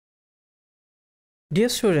Dear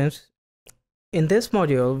students, in this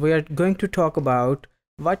module, we are going to talk about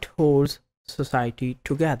what holds society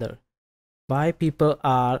together, why people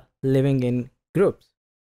are living in groups.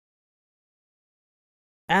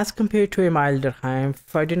 As compared to Emile Durkheim,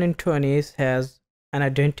 Ferdinand Tönnies has an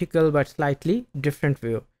identical but slightly different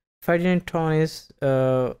view. Ferdinand Tönnies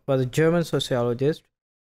was a German sociologist.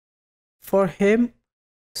 For him,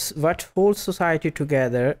 what holds society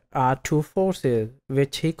together are two forces,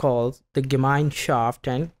 which he calls the Gemeinschaft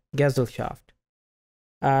and Gesellschaft.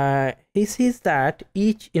 He sees that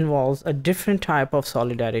each involves a different type of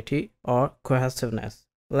solidarity or cohesiveness.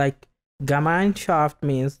 Like Gemeinschaft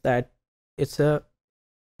means that it's a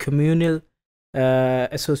communal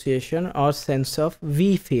association or sense of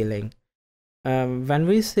we feeling. When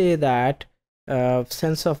we say that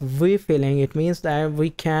sense of we feeling, it means that we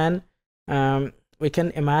can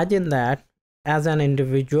imagine that as an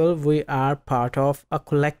individual we are part of a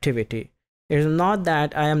collectivity. It is not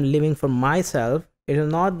that I am living for myself. It is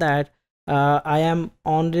not that I am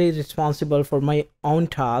only responsible for my own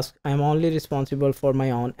task. I am only responsible for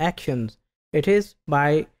my own actions. It is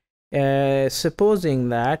by supposing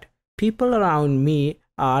that people around me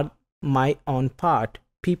are my own part.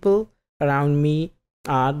 People around me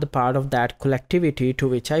are the part of that collectivity to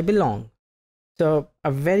which I belong. So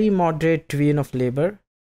a very moderate tone of labor,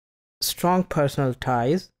 strong personal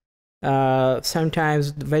ties,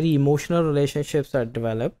 sometimes very emotional relationships are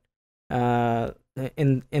developed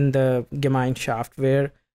in the Gemeinschaft,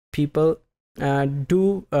 where people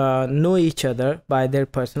do know each other by their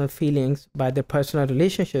personal feelings, by their personal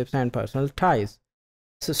relationships and personal ties.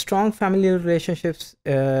 So strong familial relationships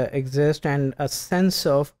exist, and a sense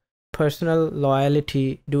of personal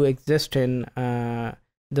loyalty do exist in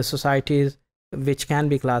the societies, which can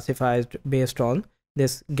be classified based on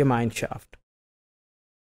this Gemeinschaft.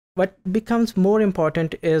 What becomes more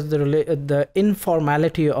important is the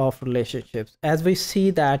informality of relationships, as we see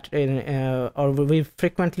that or we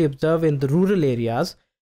frequently observe in the rural areas,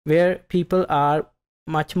 where people are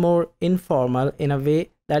much more informal in a way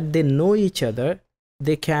that they know each other,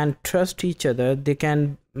 they can trust each other, they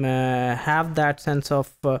can have that sense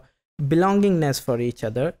of belongingness for each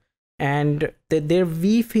other, and their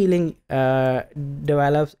we feeling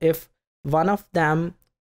develops. If one of them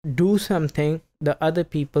do something, the other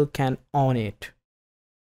people can own it.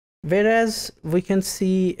 Whereas we can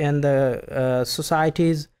see in the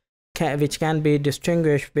societies which can be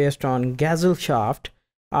distinguished based on Gesellschaft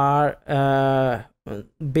are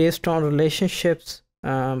based on relationships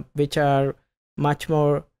which are much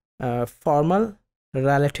more formal,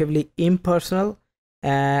 relatively impersonal,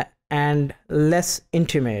 and less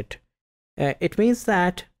intimate. It means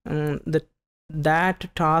that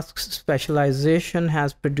that task's specialization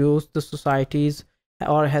has produced the societies,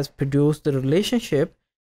 or has produced the relationship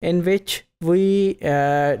in which we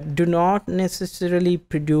do not necessarily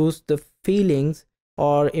produce the feelings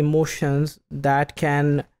or emotions that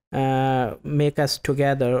can make us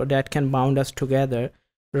together, or that can bound us together.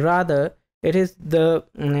 Rather, it is that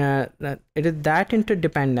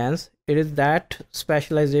interdependence, it is that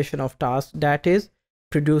specialization of tasks that is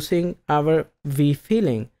producing our we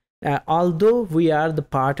feeling. Although we are the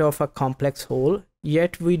part of a complex whole,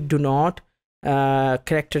 yet we do not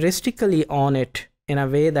characteristically own it in a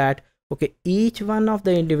way that, okay, each one of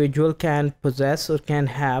the individual can possess or can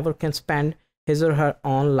have or can spend his or her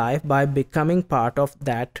own life by becoming part of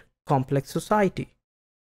that complex society.